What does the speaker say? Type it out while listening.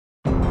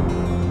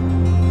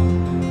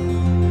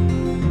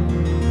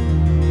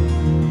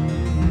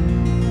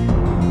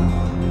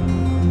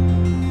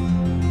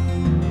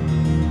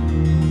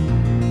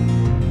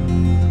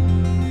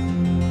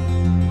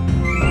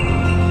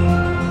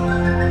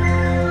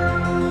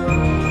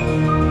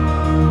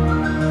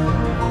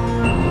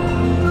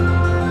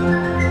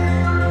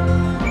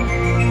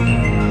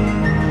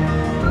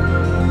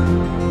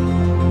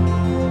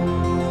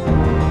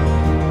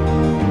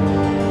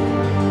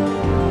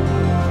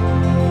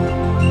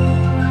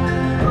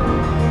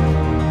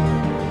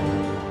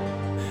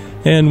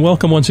And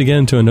welcome once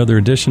again to another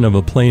edition of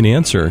A Plain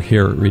Answer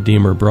here at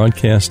Redeemer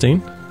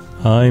Broadcasting.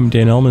 I'm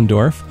Dan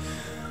Elmendorf.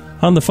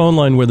 On the phone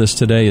line with us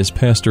today is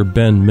Pastor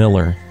Ben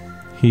Miller.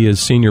 He is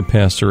senior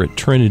pastor at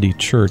Trinity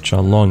Church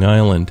on Long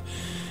Island.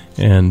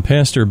 And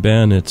Pastor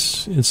Ben,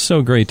 it's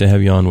so great to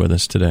have you on with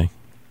us today.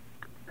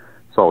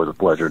 It's always a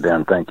pleasure,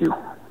 Dan. Thank you.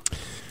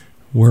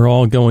 We're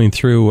all going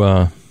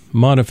through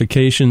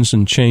modifications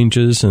and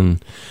changes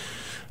and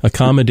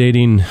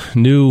accommodating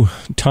new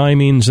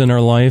timings in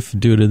our life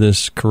due to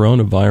this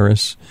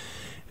coronavirus.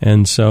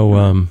 And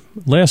so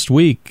last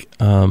week,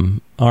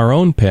 our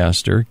own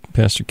pastor,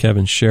 Pastor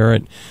Kevin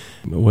Sherritt,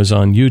 was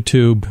on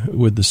YouTube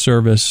with the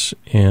service,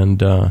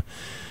 and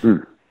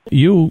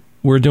you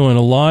were doing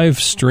a live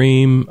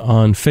stream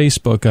on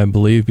Facebook, I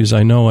believe, because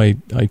I know I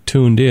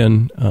tuned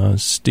in.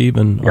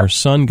 Stephen, our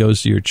son,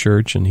 goes to your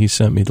church, and he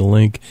sent me the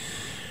link.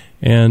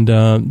 And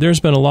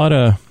there's been a lot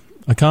of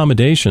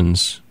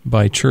accommodations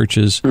by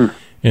churches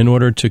in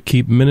order to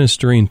keep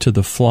ministering to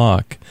the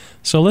flock.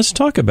 So let's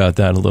talk about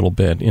that a little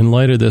bit. In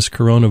light of this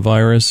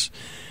coronavirus,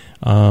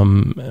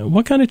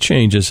 what kind of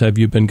changes have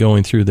you been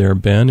going through there,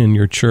 Ben, in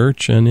your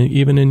church and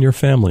even in your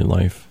family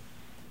life?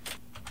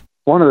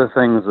 One of the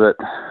things that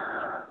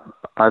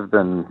I've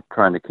been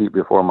trying to keep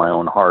before my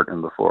own heart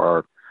and before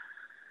our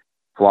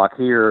flock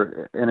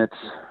here, and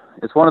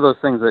it's one of those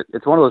things that,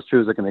 it's one of those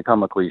truths that can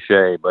become a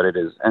cliche, but it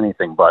is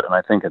anything but. And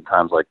I think at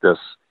times like this,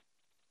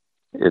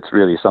 it's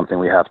really something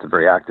we have to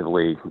very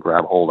actively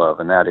grab hold of,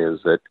 and that is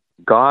that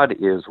God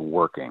is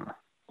working.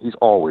 He's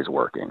always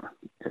working.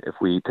 If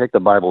we take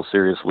the Bible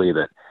seriously,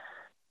 that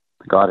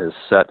God has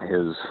set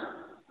his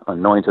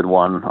anointed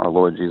one, our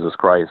Lord Jesus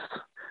Christ,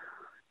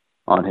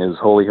 on his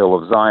holy hill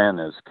of Zion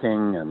as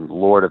King and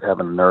Lord of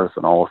heaven and earth,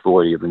 and all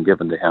authority has been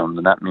given to him,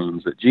 then that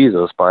means that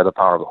Jesus, by the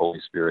power of the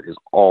Holy Spirit, is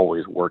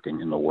always working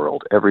in the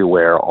world,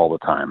 everywhere, all the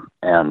time.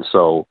 And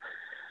so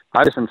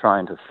I've just been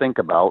trying to think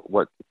about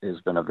what has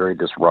been a very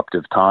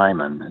disruptive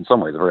time, and in some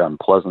ways a very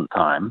unpleasant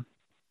time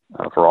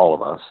for all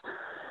of us.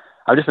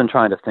 I've just been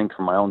trying to think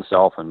for my own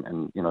self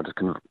and just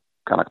kind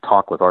of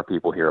talk with our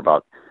people here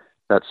about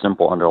that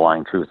simple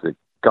underlying truth that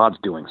God's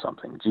doing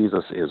something.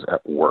 Jesus is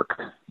at work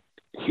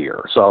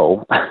here.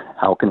 So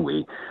how can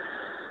we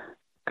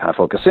kind of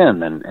focus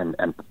in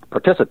and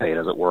participate,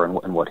 as it were,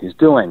 in what he's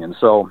doing? And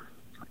so,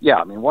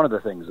 one of the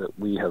things that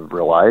we have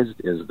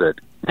realized is that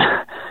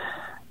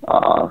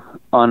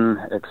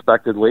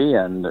unexpectedly,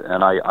 and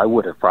I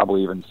would have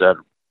probably even said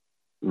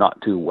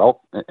not too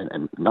well,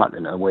 and not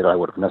in a way that I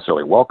would have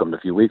necessarily welcomed a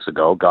few weeks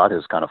ago, God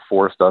has kind of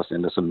forced us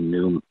into some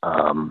new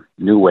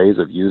ways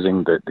of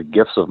using the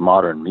gifts of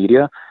modern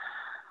media.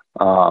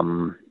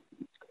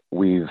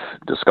 We've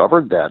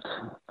discovered that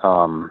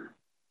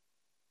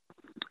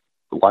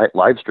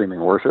live streaming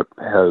worship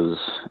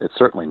it's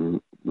certainly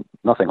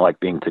nothing like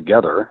being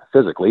together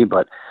physically,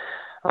 but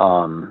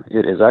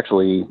it has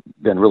actually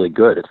been really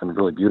good. It's been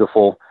really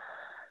beautiful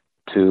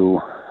to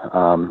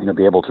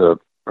be able to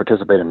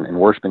participate in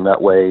worshiping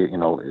that way.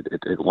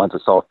 It lends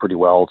itself pretty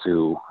well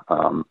to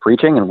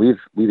preaching, and we've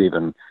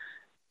even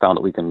found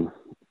that we can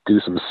do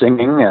some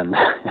singing and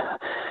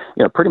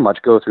pretty much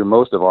go through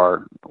most of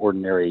our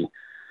ordinary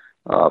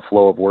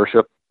flow of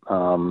worship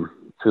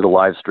through the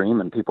live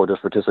stream, and people are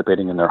just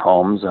participating in their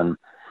homes. And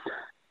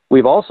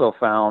we've also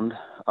found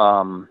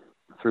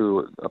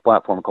through a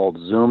platform called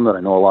Zoom that I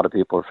know a lot of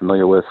people are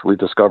familiar with, we've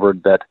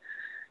discovered that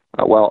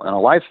in a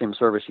live stream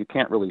service you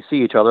can't really see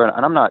each other,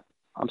 and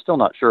I'm still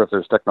not sure if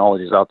there's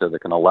technologies out there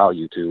that can allow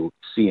you to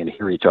see and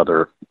hear each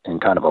other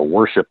in kind of a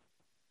worship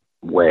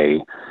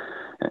way.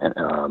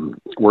 And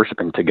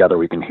worshiping together,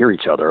 we can hear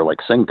each other, like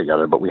sing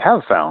together. But we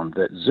have found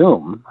that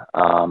Zoom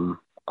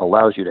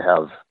allows you to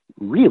have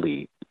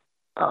really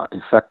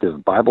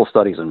effective Bible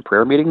studies and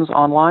prayer meetings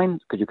online,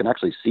 because you can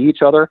actually see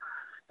each other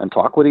and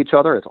talk with each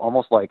other. It's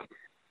almost like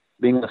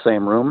being in the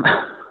same room,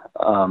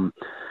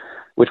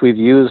 which we've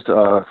used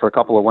for a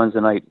couple of Wednesday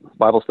night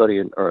Bible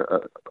study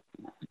or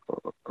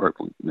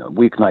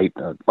weeknight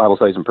Bible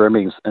studies and prayer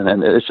meetings,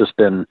 and it's just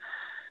been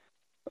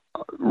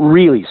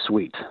really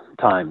sweet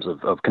times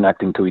of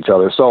connecting to each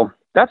other. So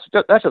that's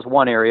just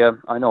one area.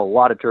 I know a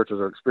lot of churches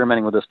are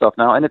experimenting with this stuff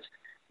now, and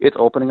it's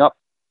opening up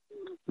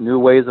new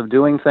ways of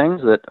doing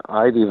things that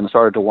I've even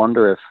started to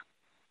wonder if,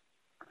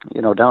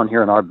 down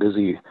here in our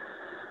busy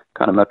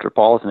kind of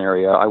metropolitan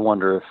area, I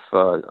wonder if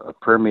a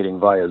prayer meeting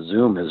via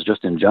Zoom is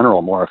just in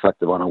general more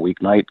effective on a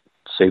weeknight,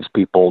 saves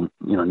people,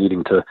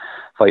 needing to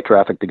fight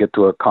traffic to get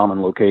to a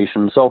common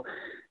location. So,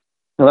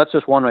 that's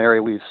just one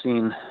area we've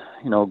seen,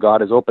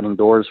 God is opening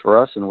doors for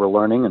us, and we're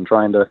learning and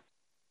trying to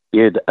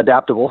be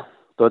adaptable.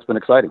 So it's been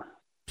exciting.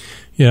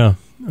 Yeah,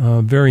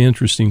 very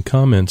interesting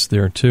comments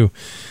there too.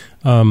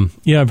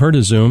 I've heard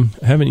of Zoom.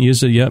 I haven't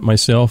used it yet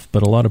myself,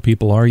 but a lot of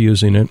people are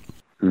using it.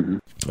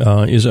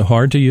 Mm-hmm. Is it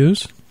hard to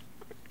use?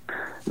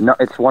 No,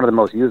 it's one of the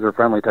most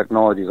user-friendly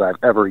technologies I've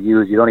ever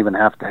used. You don't even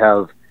have to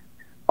have.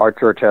 Our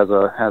church has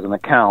an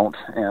account,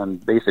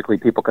 and basically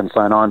people can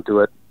sign on to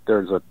it.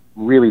 There's a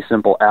really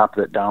simple app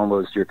that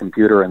downloads to your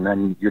computer, and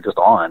then you're just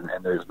on,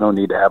 and there's no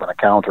need to have an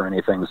account or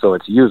anything. So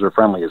it's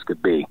user-friendly as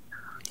could be.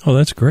 Oh,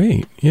 that's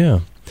great. Yeah.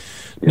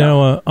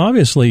 Now,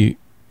 obviously,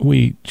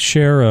 we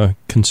share a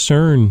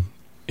concern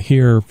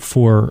here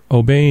for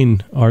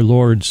obeying our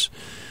Lord's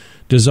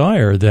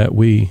desire that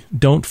we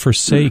don't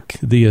forsake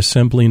the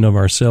assembling of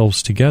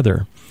ourselves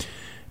together.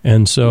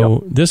 And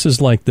so this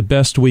is like the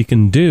best we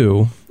can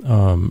do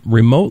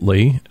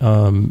remotely.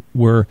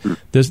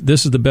 This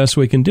is the best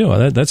we can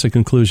do. That's a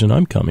conclusion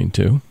I'm coming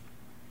to.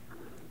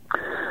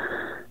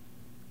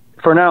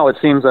 For now, it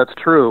seems that's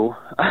true.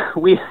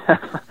 We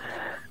have,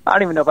 I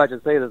don't even know if I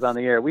should say this on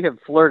the air. We have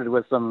flirted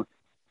with some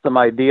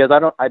ideas.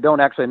 I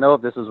don't actually know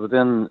if this is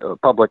within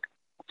public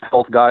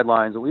health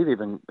guidelines. We've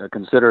even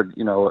considered,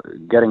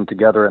 getting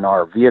together in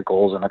our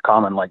vehicles in a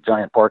common,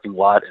 giant parking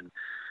lot, and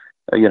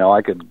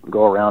I could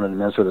go around and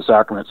administer the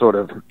sacrament sort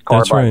of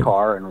car by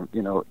car, and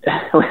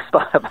we've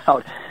thought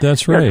about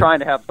trying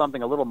to have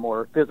something a little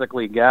more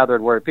physically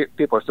gathered where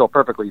people are still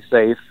perfectly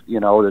safe. We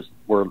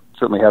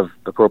certainly have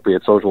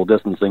appropriate social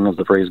distancing, as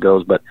the phrase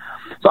goes. But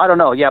so I don't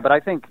know. Yeah, but I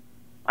think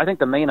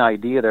the main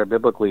idea there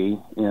biblically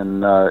in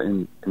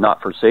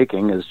not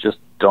forsaking is just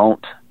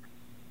don't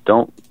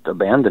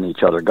abandon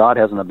each other. God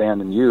hasn't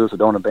abandoned you, so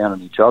don't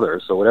abandon each other.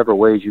 So whatever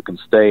ways you can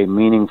stay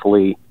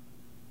meaningfully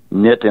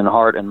knit in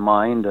heart and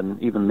mind,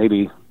 and even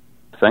maybe,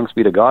 thanks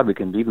be to God, we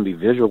can even be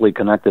visually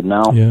connected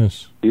now.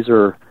 Yes. These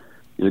are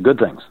good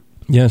things.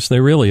 Yes, they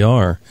really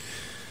are.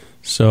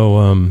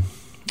 So,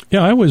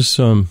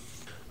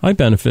 I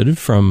benefited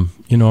from,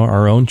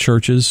 our own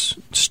church's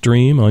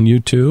stream on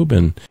YouTube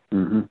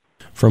and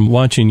from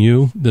watching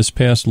you this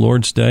past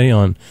Lord's Day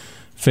on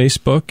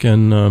Facebook,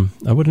 and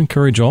I would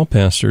encourage all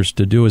pastors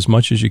to do as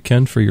much as you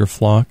can for your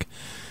flock.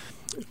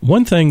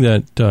 One thing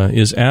that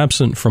is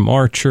absent from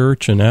our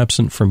church and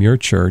absent from your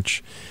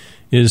church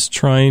is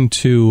trying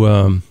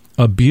to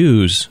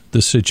abuse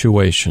the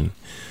situation.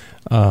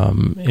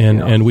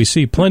 And we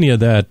see plenty of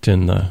that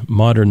in the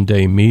modern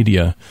day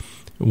media,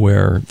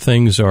 where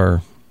things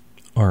are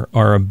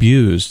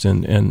abused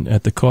and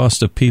at the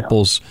cost of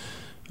people's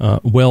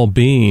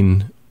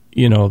well-being.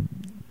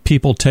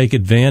 People take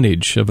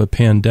advantage of a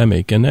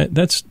pandemic, and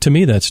that's, to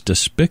me, that's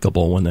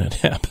despicable when that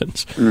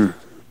happens.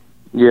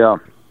 Yeah.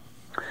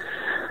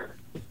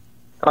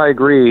 I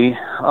agree.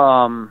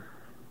 And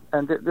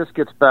this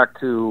gets back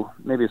to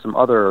maybe some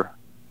other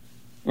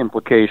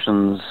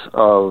implications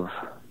of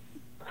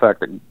the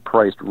fact that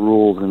Christ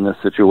rules in this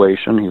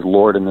situation. He's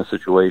Lord in this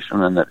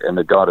situation, and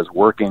that God is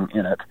working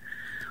in it.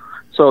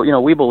 So,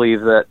 we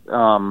believe that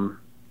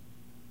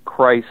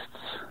Christ's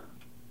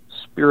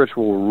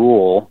spiritual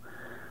rule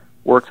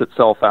works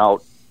itself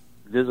out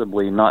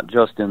visibly, not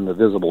just in the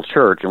visible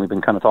church. And we've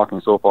been kind of talking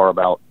so far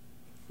about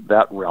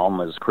that realm.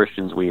 As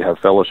Christians, we have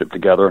fellowship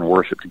together and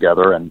worship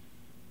together, and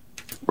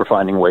we're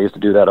finding ways to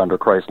do that under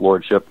Christ's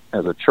lordship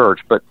as a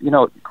church. But,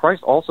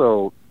 Christ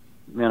also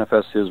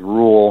manifests his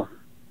rule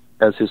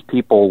as his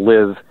people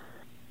live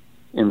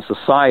in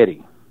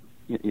society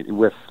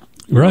with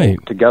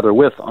together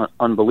with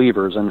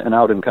unbelievers and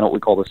out in kind of what we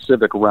call the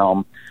civic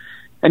realm.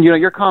 And,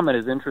 your comment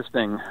is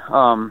interesting.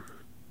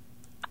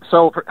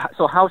 So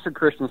how should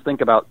Christians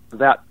think about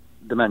that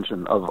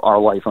dimension of our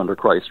life under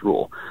Christ's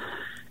rule?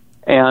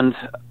 And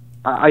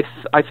I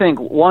think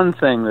one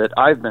thing that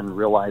I've been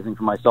realizing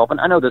for myself, and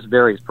I know this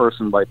varies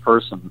person by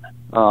person,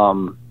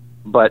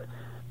 but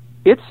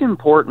it's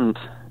important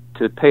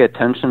to pay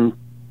attention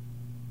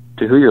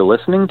to who you're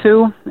listening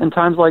to in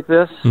times like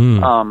this.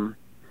 One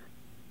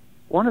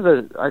of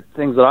the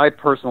things that I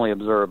personally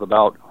observe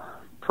about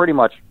pretty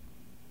much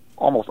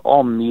almost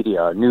all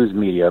media, news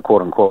media,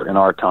 quote unquote, in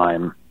our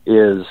time,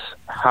 is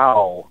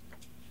how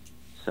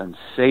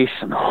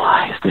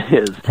sensationalized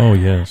it is. Oh,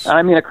 yes.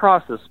 I mean,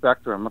 across the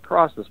spectrum,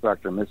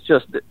 it's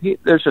just,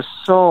 there's just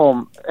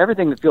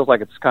everything that feels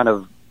like it's kind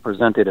of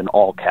presented in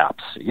all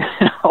caps,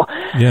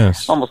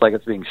 Yes. Almost like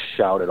it's being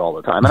shouted all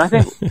the time. And I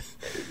think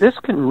this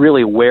can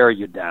really wear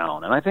you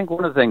down. And I think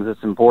one of the things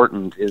that's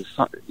important is,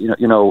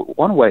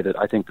 one way that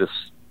I think this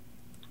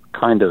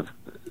kind of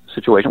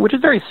situation, which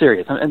is very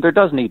serious, and there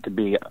does need to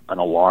be an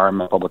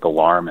alarm, a public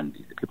alarm, and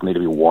people need to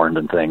be warned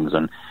and things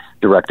and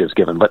directives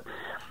given. But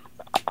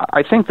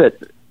I think that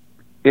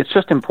it's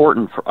just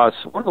important for us.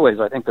 One of the ways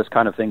I think this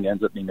kind of thing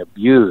ends up being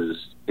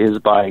abused is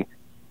by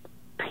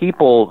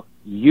people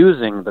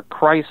using the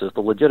crisis,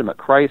 the legitimate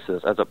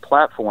crisis, as a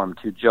platform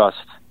to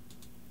just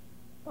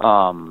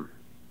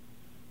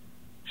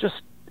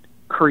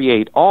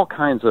create all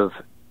kinds of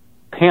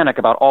panic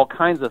about all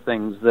kinds of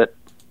things that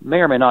may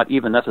or may not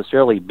even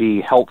necessarily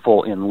be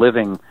helpful in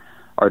living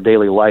our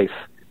daily life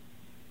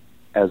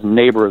as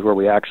neighbors where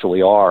we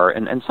actually are.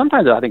 And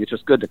sometimes I think it's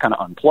just good to kind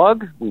of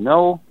unplug. We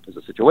know there's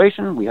a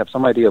situation. We have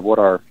some idea of what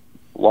our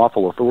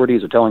lawful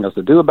authorities are telling us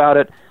to do about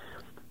it.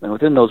 And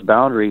within those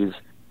boundaries,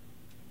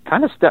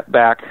 kind of step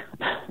back,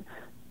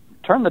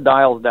 turn the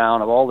dials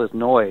down of all this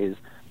noise,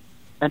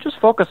 and just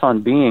focus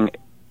on being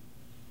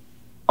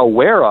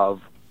aware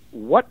of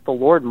what the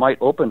Lord might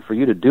open for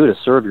you to do to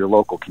serve your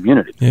local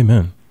community.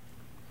 Amen.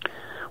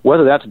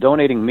 Whether that's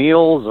donating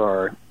meals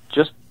or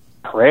just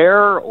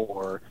prayer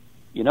or,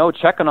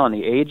 checking on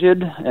the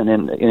aged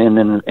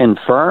and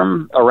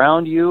infirm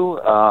around you,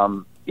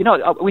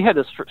 we had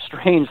this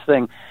strange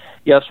thing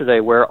yesterday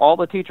where all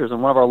the teachers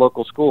in one of our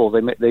local schools,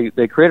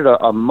 they created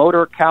a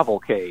motor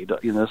cavalcade.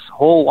 This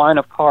whole line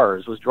of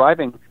cars was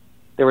driving.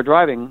 They were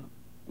driving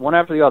one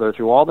after the other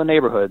through all the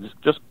neighborhoods,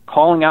 just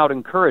calling out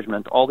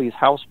encouragement to all these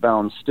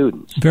housebound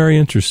students. Very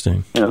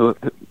interesting.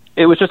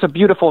 It was just a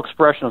beautiful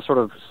expression of sort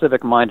of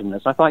civic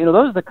mindedness. I thought,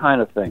 those are the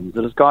kind of things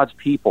that as God's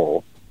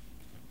people,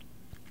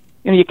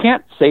 you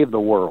can't save the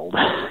world,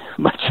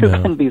 but you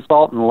can be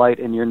salt and light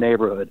in your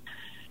neighborhood.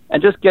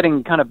 And just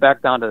getting kind of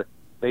back down to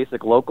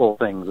basic local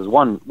things is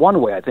one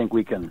way I think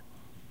we can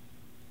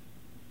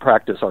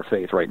practice our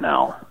faith right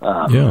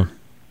now.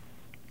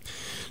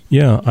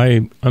 Yeah,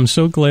 I'm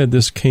so glad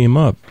this came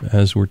up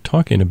as we're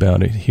talking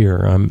about it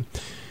here.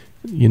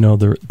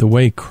 The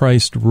way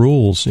Christ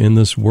rules in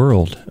this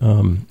world.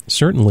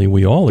 Certainly,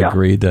 we all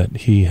agree that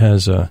He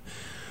has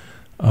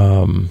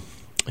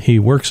He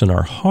works in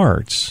our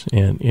hearts,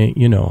 and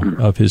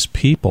of His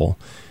people,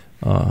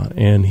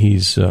 and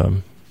He's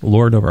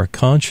Lord of our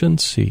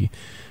conscience.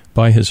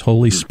 By His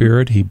Holy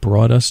Spirit, He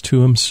brought us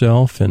to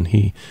Himself, and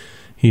He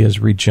has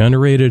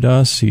regenerated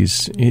us.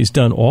 He's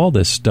done all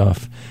this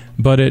stuff.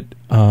 But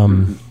I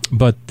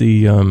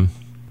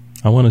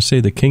want to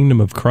say the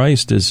kingdom of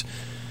Christ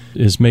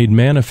is made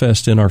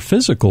manifest in our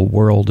physical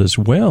world as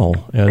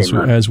well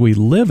as we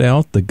live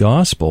out the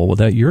gospel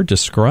that you're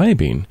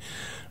describing,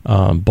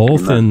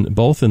 both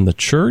in the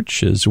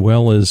church as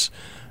well as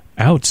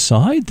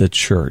outside the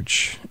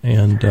church.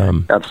 And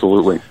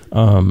absolutely,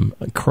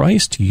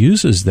 Christ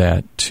uses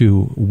that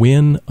to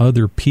win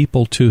other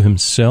people to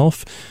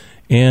Himself,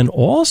 and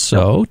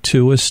also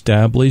to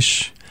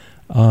establish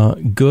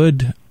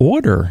good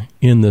order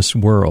in this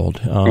world.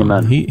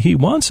 He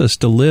wants us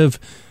to live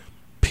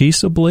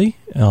peaceably.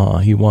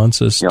 He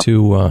wants us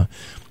to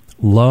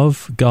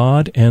love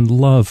God and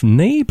love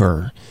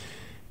neighbor.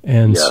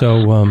 And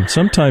so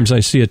sometimes I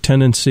see a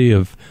tendency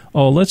of,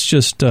 let's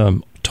just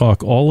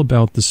talk all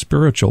about the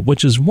spiritual,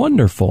 which is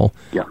wonderful,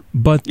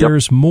 but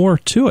there's more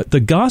to it. The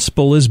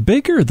gospel is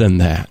bigger than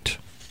that.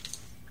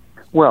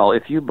 Well,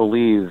 if you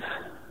believe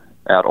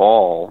at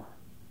all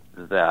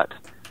that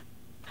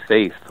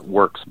faith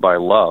works by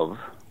love,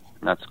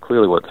 and that's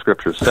clearly what the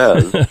Scripture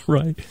says.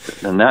 Right.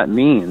 And that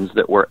means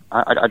that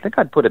I think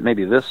I'd put it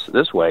maybe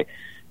this way: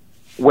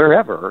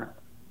 wherever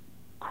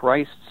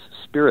Christ's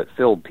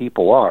Spirit-filled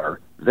people are,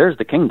 there's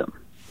the kingdom.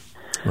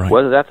 Right.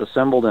 Whether that's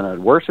assembled in a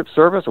worship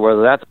service or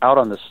whether that's out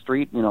on the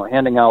street,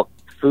 handing out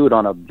food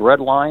on a bread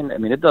line. I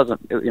mean, it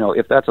doesn't.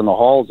 If that's in the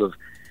halls of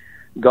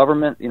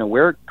government,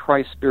 where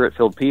Christ's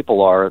Spirit-filled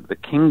people are, the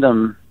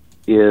kingdom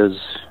is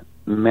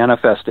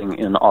manifesting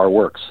in our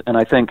works. And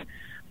I think,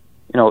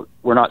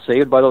 we're not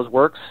saved by those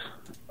works.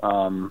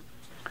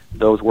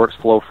 Those works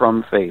flow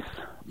from faith.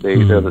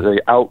 They're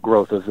the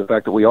outgrowth of the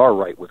fact that we are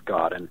right with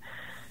God.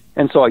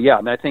 And so,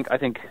 I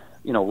think,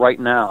 right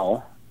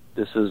now,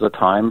 this is a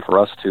time for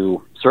us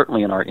to,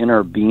 certainly in our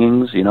inner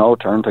beings,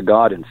 turn to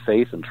God in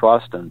faith and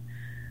trust and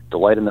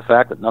delight in the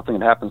fact that nothing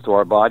that happens to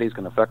our bodies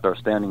can affect our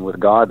standing with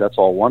God. That's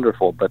all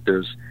wonderful, but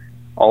there's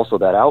also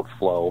that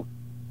outflow.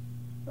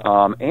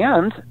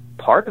 And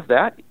part of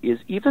that is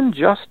even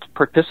just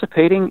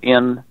participating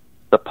in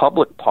the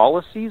public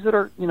policies that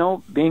are,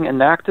 being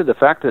enacted. The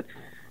fact that,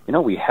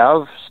 we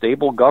have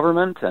stable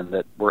government and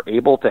that we're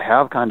able to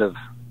have kind of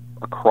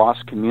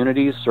across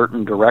communities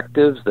certain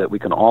directives that we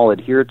can all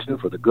adhere to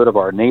for the good of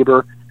our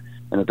neighbor,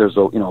 and that there's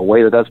a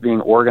way that that's being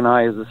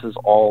organized. This is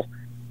all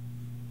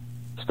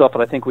stuff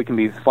that I think we can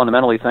be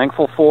fundamentally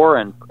thankful for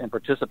and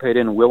participate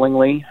in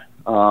willingly,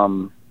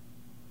 and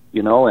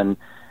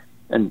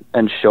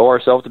show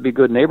ourselves to be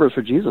good neighbors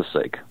for Jesus'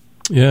 sake.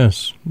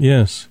 Yes.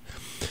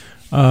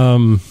 Let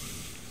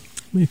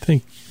me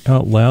think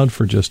out loud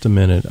for just a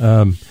minute.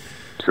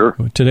 Sure.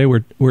 Today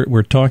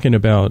we're talking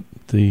about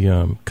the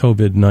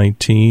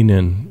COVID-19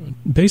 and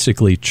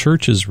basically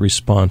churches'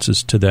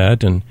 responses to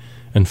that and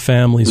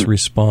families'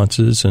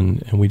 responses,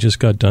 and we just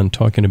got done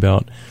talking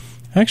about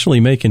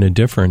actually making a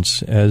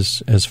difference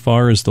as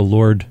far as the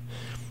Lord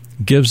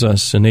gives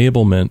us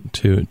enablement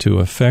to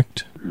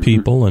affect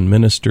people and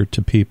minister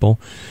to people.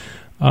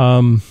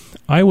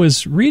 I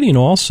was reading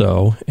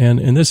also,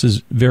 and this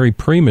is very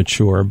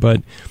premature,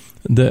 but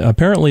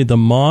apparently the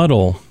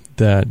model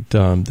that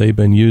they've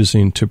been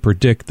using to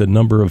predict the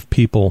number of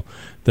people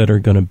that are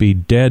going to be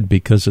dead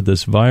because of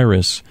this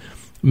virus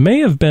may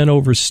have been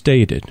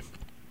overstated.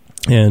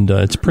 And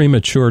it's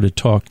premature to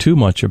talk too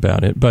much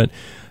about it, but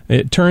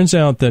it turns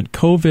out that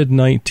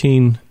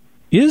COVID-19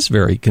 is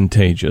very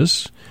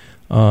contagious.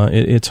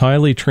 It's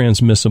highly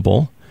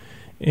transmissible.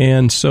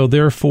 And so,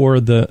 therefore,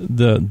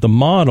 the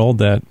model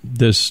that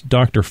this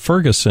Dr.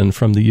 Ferguson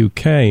from the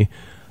UK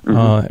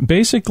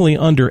basically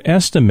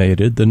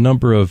underestimated the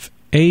number of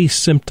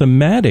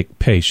asymptomatic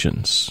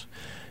patients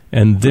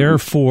and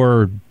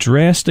therefore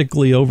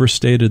drastically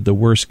overstated the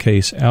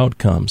worst-case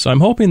outcomes. I'm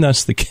hoping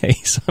that's the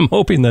case. I'm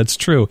hoping that's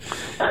true.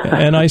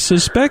 And I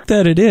suspect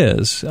that it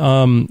is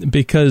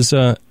because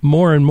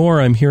more and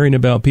more I'm hearing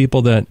about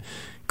people that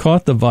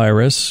caught the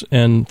virus,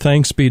 and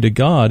thanks be to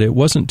God, it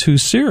wasn't too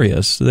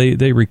serious.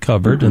 They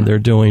recovered, and they're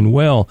doing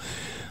well.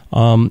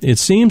 It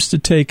seems to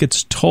take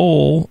its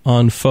toll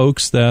on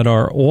folks that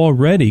are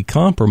already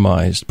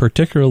compromised,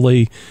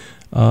 particularly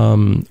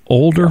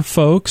older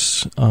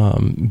folks,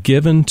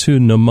 given to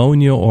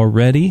pneumonia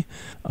already.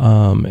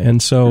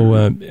 And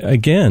so,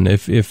 again,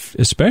 if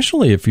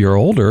especially if you're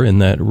older in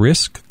that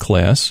risk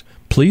class,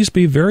 please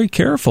be very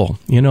careful.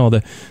 You know,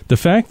 the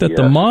fact that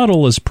the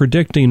model is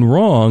predicting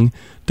wrong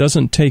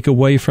doesn't take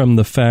away from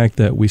the fact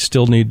that we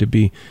still need to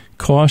be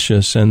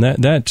cautious, and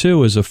that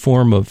too is a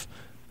form of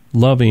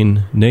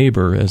loving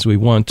neighbor, as we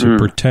want to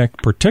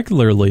protect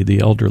particularly the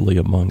elderly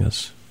among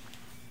us.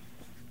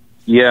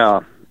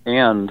 Yeah,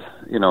 and,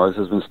 you know, as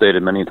has been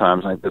stated many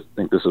times, I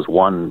think this is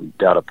one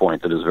data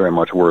point that is very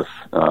much worth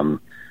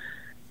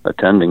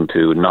attending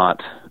to,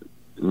 not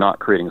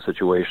creating a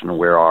situation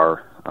where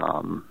our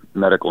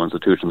medical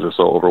institutions are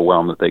so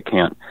overwhelmed that they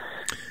can't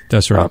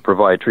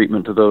provide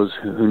treatment to those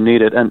who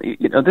need it. And,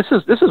 you know, this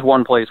is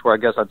one place where I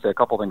guess I'd say a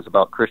couple things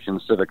about Christian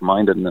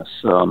civic-mindedness.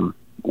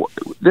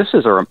 This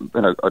is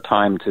a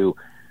time to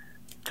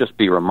just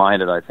be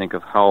reminded, I think,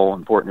 of how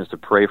important it is to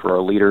pray for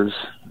our leaders.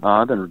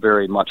 I've been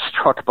very much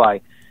struck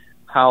by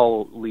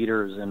how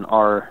leaders in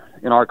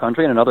our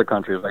country and in other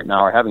countries right now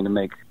are having to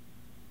make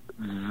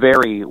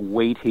very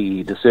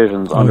weighty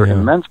decisions under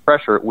immense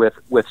pressure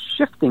with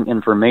shifting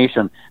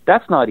information.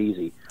 That's not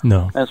easy.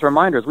 No. And as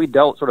reminders, we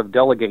sort of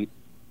delegate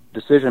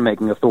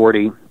decision-making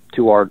authority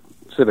to our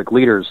civic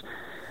leaders.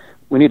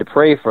 We need to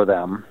pray for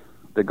them,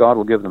 that God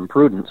will give them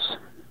prudence,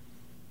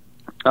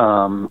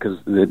 because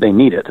they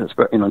need it.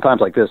 You know, in times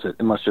like this,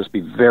 it must just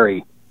be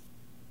very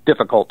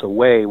difficult to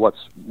weigh what's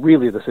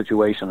really the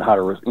situation, how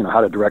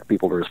to direct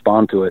people to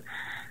respond to it.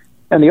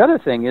 And the other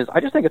thing is, I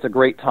just think it's a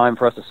great time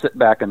for us to sit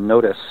back and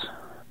notice,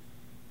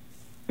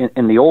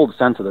 in the old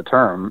sense of the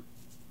term,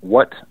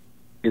 what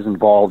is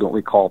involved in what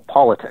we call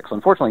politics.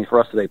 Unfortunately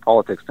for us today,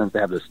 politics tends to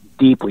have this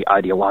deeply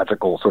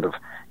ideological sort of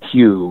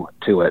hue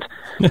to it.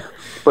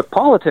 But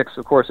politics,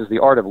 of course, is the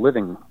art of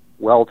living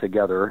well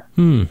together,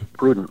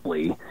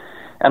 prudently.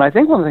 And I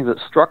think one of the things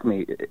that struck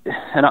me,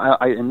 and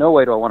I in no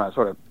way do I want to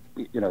sort of,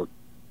 you know,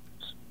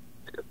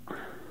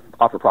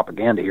 offer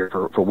propaganda here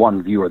for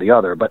one view or the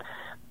other, but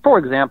for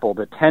example,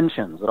 the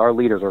tensions that our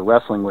leaders are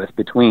wrestling with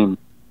between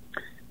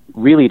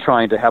really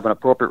trying to have an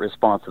appropriate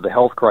response to the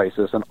health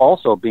crisis and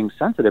also being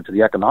sensitive to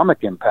the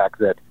economic impact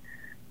that,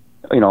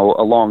 you know,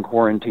 a long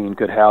quarantine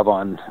could have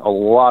on a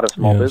lot of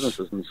small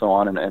businesses and so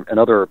on, and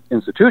other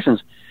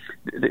institutions.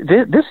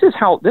 This is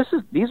how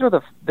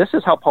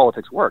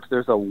politics works.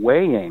 There's a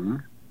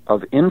weighing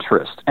of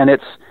interest, and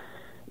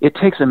it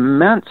takes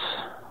immense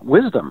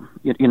wisdom.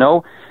 You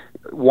know,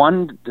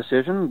 one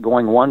decision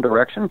going one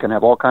direction can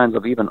have all kinds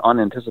of even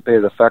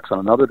unanticipated effects on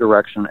another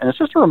direction. And it's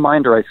just a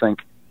reminder, I think,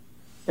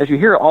 as you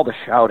hear all the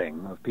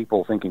shouting of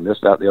people thinking this,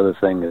 that, the other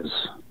thing is,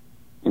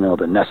 you know,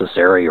 the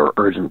necessary or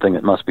urgent thing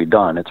that must be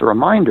done, it's a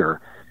reminder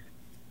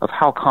of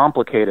how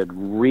complicated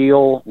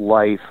real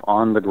life,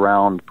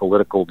 on-the-ground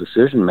political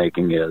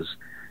decision-making is.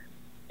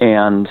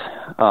 And,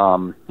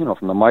 you know,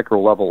 from the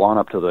micro level on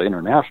up to the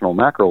international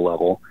macro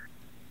level.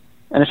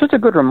 And it's just a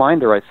good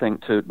reminder, I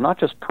think, to not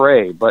just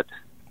pray, but,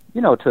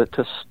 you know,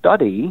 to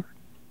study,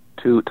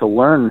 to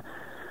learn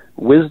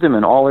wisdom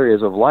in all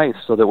areas of life,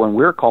 so that when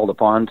we're called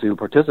upon to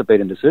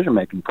participate in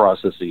decision-making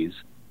processes,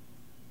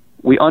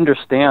 we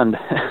understand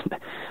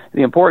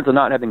the importance of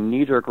not having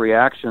knee-jerk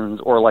reactions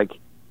or, like,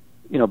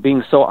 you know,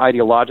 being so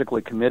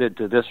ideologically committed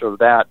to this or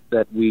that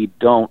we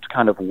don't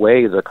kind of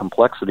weigh the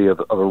complexity of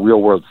a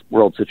real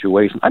world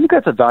situation. I think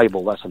that's a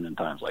valuable lesson in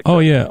times like this. Oh,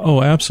 yeah.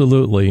 Oh,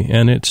 absolutely.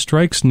 And it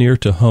strikes near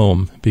to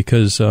home,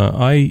 because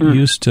I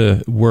used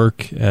to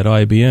work at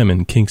IBM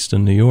in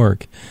Kingston, New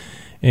York.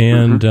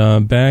 And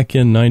back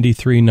in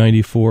 93,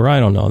 94, I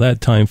don't know,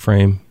 that time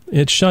frame,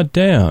 it shut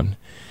down.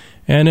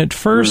 And at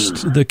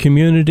first, the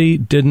community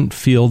didn't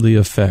feel the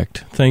effect.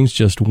 Things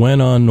just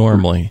went on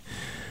normally.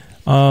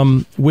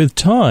 With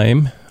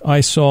time,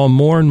 I saw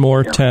more and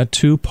more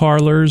tattoo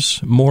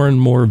parlors, more and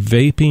more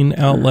vaping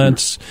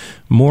outlets,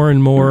 more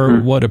and more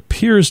what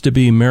appears to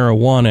be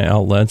marijuana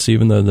outlets,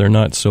 even though they're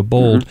not so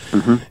bold.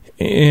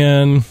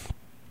 And,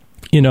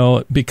 you know,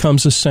 it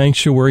becomes a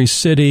sanctuary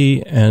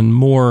city, and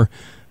more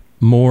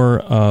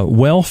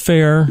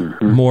welfare,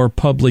 more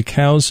public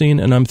housing.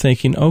 And I'm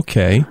thinking,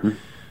 okay,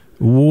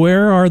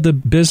 where are the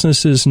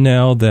businesses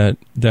now that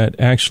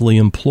actually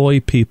employ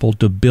people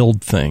to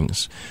build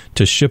things,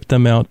 to ship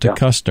them out to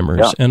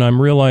customers? And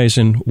I'm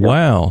realizing,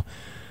 wow,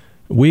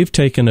 we've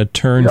taken a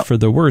turn for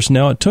the worse.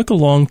 Now, it took a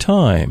long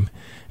time.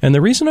 And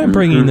the reason I'm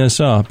bringing this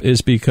up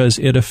is because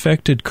it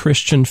affected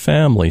Christian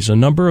families. A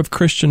number of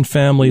Christian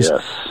families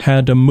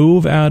had to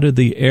move out of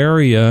the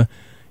area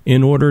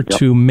in order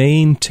to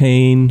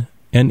maintain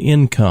an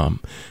income.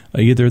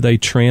 Either they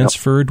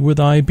transferred with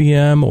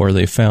IBM or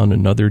they found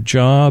another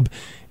job.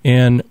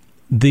 And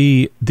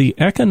the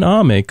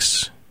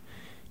economics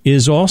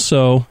is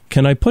also,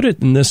 can I put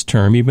it in this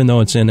term, even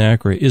though it's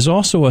inaccurate, is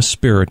also a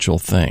spiritual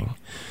thing.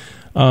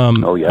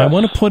 I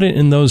want to put it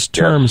in those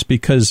terms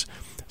because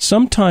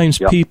sometimes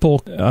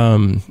people,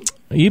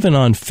 even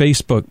on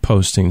Facebook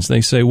postings,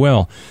 they say,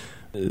 well,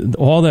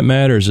 all that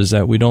matters is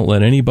that we don't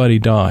let anybody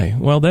die.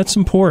 Well, that's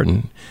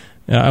important.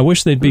 I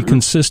wish they'd be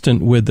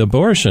consistent with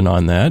abortion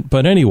on that,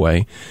 but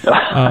anyway,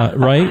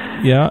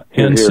 right? Yeah,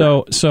 and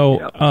so,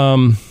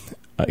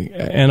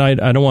 and I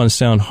don't want to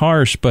sound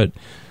harsh, but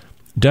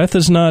death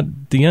is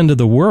not the end of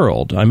the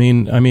world. I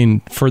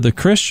mean, for the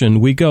Christian,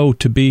 we go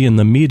to be in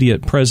the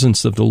immediate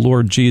presence of the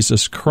Lord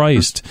Jesus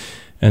Christ,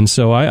 and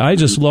so I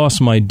just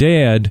lost my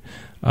dad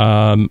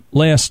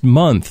last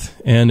month,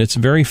 and it's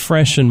very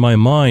fresh in my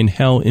mind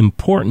how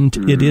important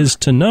it is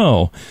to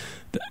know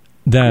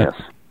that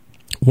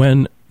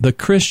when the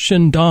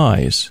Christian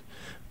dies,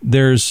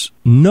 there's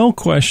no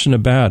question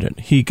about it.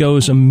 He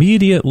goes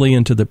immediately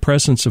into the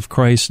presence of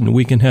Christ, and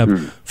we can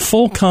have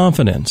full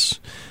confidence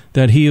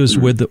that he is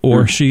with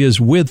or she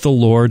is with the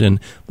Lord. And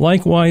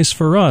likewise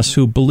for us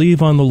who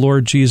believe on the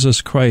Lord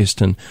Jesus Christ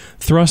and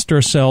thrust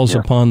ourselves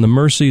upon the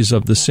mercies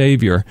of the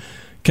Savior,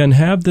 can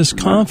have this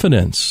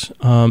confidence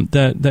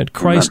that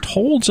Christ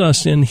holds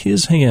us in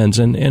his hands,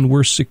 and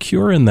we're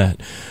secure in that.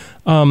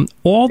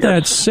 All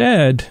that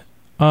said,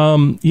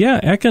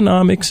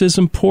 economics is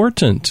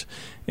important,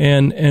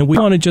 and we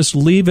want to just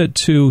leave it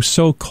to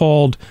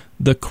so-called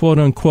the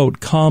quote-unquote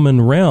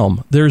common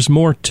realm. There's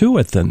more to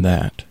it than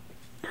that.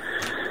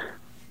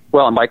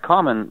 Well, and by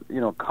common,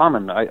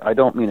 I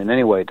don't mean in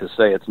any way to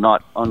say it's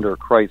not under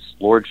Christ's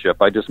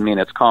lordship. I just mean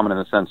it's common in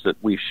the sense that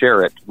we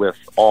share it with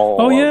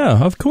all. Oh,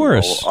 yeah, of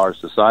course. Our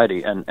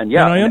society, and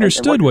I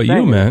understood what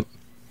you meant.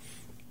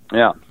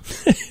 Yeah,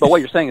 but what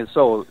you're saying is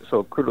so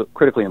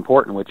critically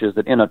important, which is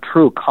that in a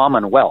true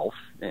commonwealth,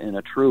 in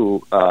a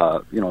true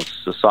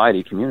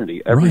society,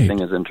 community, everything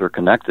is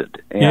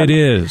interconnected. And it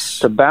is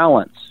to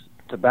balance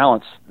the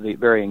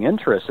varying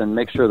interests and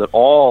make sure that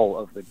all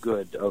of the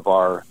good of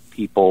our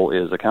people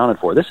is accounted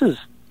for. This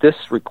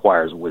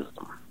requires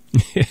wisdom.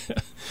 Yeah,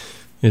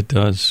 it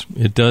does.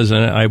 It does,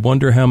 and I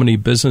wonder how many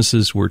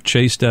businesses were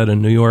chased out of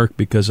New York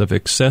because of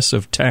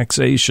excessive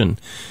taxation.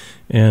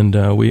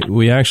 And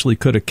we actually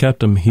could have kept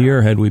them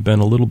here had we been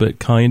a little bit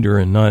kinder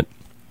and not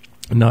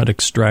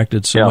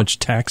extracted so much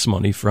tax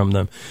money from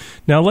them.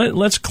 Now,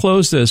 let's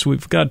close this.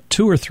 We've got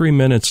 2 or 3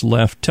 minutes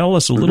left. Tell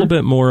us a little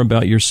bit more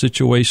about your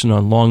situation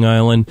on Long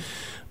Island.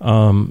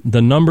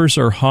 The numbers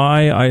are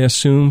high, I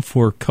assume,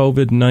 for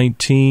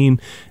COVID-19.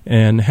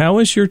 And how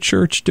is your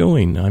church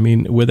doing? I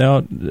mean,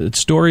 without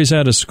stories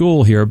out of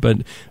school here,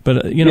 but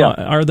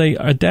are they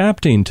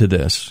adapting to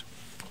this?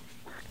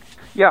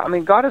 Yeah, I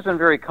mean, God has been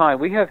very kind.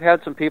 We have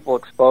had some people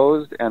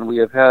exposed, and we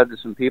have had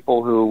some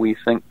people who we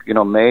think,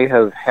 may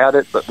have had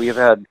it, but we have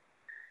had,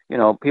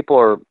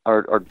 people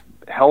are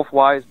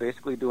health-wise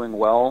basically doing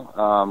well.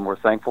 We're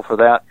thankful for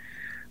that.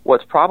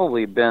 What's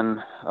probably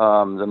been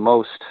the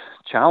most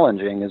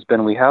challenging has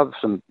been we have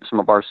some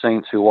of our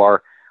saints who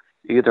are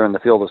either in the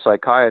field of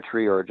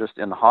psychiatry or just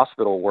in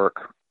hospital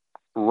work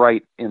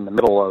right in the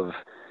middle of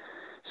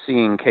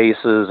seeing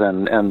cases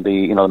and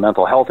the the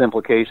mental health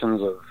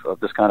implications of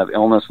this kind of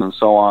illness and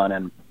so on.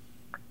 And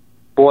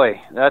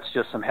boy, that's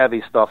just some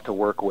heavy stuff to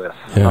work with.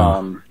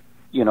 Yeah.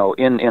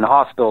 In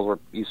hospitals where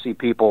you see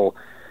people,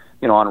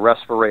 on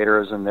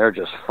respirators and they're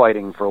just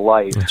fighting for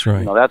life. That's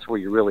right. That's where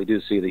you really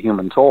do see the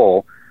human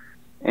toll.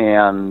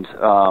 And,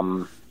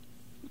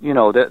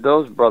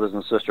 those brothers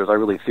and sisters, I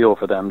really feel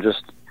for them.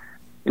 Just,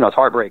 it's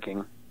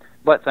heartbreaking.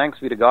 But thanks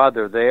be to God,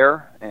 they're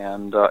there.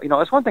 And,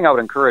 that's one thing I would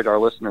encourage your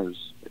listeners,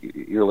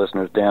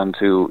 Dan,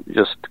 to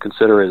just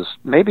consider is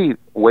maybe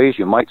ways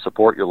you might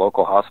support your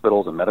local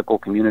hospitals and medical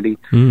community.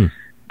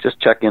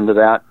 Just check into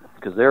that,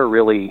 because they're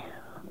right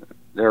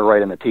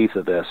in the teeth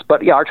of this.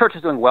 But, yeah, our church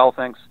is doing well,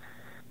 thanks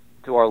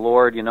to our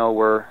Lord.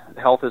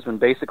 Health has been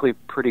basically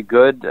pretty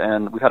good,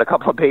 and we've had a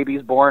couple of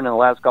babies born in the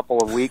last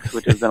couple of weeks,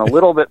 which has been a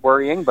little bit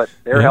worrying, but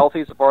they're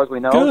healthy so far as we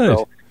know, Good.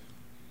 So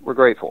we're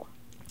grateful.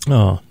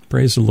 Oh,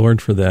 praise the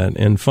Lord for that.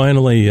 And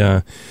finally,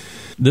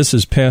 this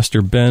is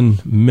Pastor Ben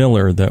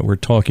Miller that we're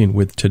talking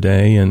with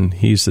today, and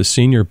he's the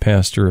senior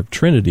pastor of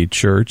Trinity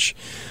Church.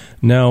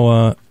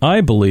 Now,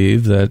 I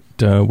believe that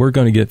we're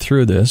going to get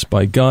through this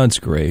by God's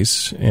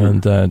grace,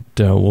 and that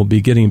we'll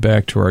be getting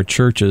back to our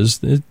churches.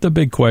 The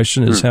big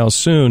question is how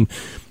soon.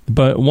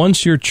 But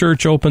once your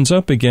church opens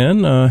up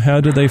again, how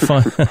do they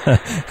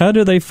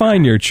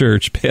find your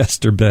church,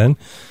 Pastor Ben?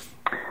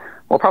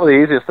 Well, probably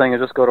the easiest thing is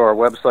just go to our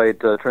website,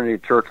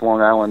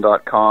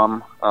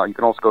 trinitychurchlongisland.com. You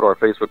can also go to our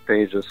Facebook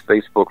page, it's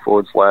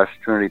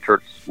Facebook.com/Trinity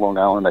Church Long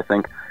Island, I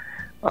think.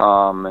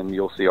 And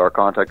you'll see our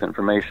contact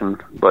information.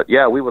 But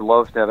yeah, we would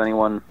love to have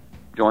anyone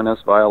join us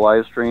via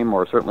live stream,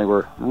 or certainly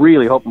we're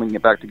really hoping we can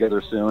get back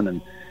together soon.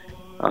 And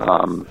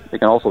they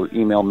can also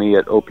email me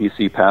at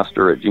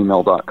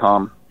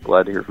opcpastor@gmail.com.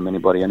 Glad to hear from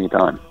anybody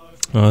anytime.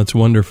 Oh, that's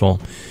wonderful.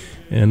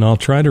 And I'll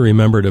try to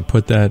remember to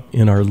put that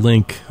in our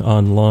link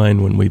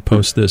online when we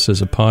post this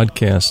as a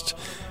podcast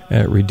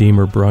at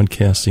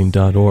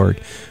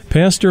RedeemerBroadcasting.org.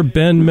 Pastor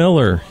Ben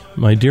Miller,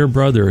 my dear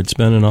brother, it's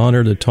been an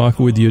honor to talk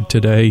with you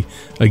today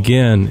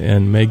again,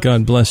 and may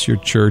God bless your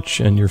church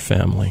and your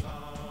family.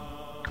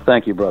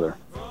 Thank you, brother.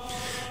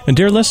 And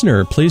dear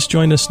listener, please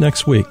join us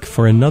next week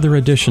for another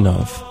edition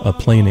of A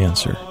Plain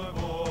Answer.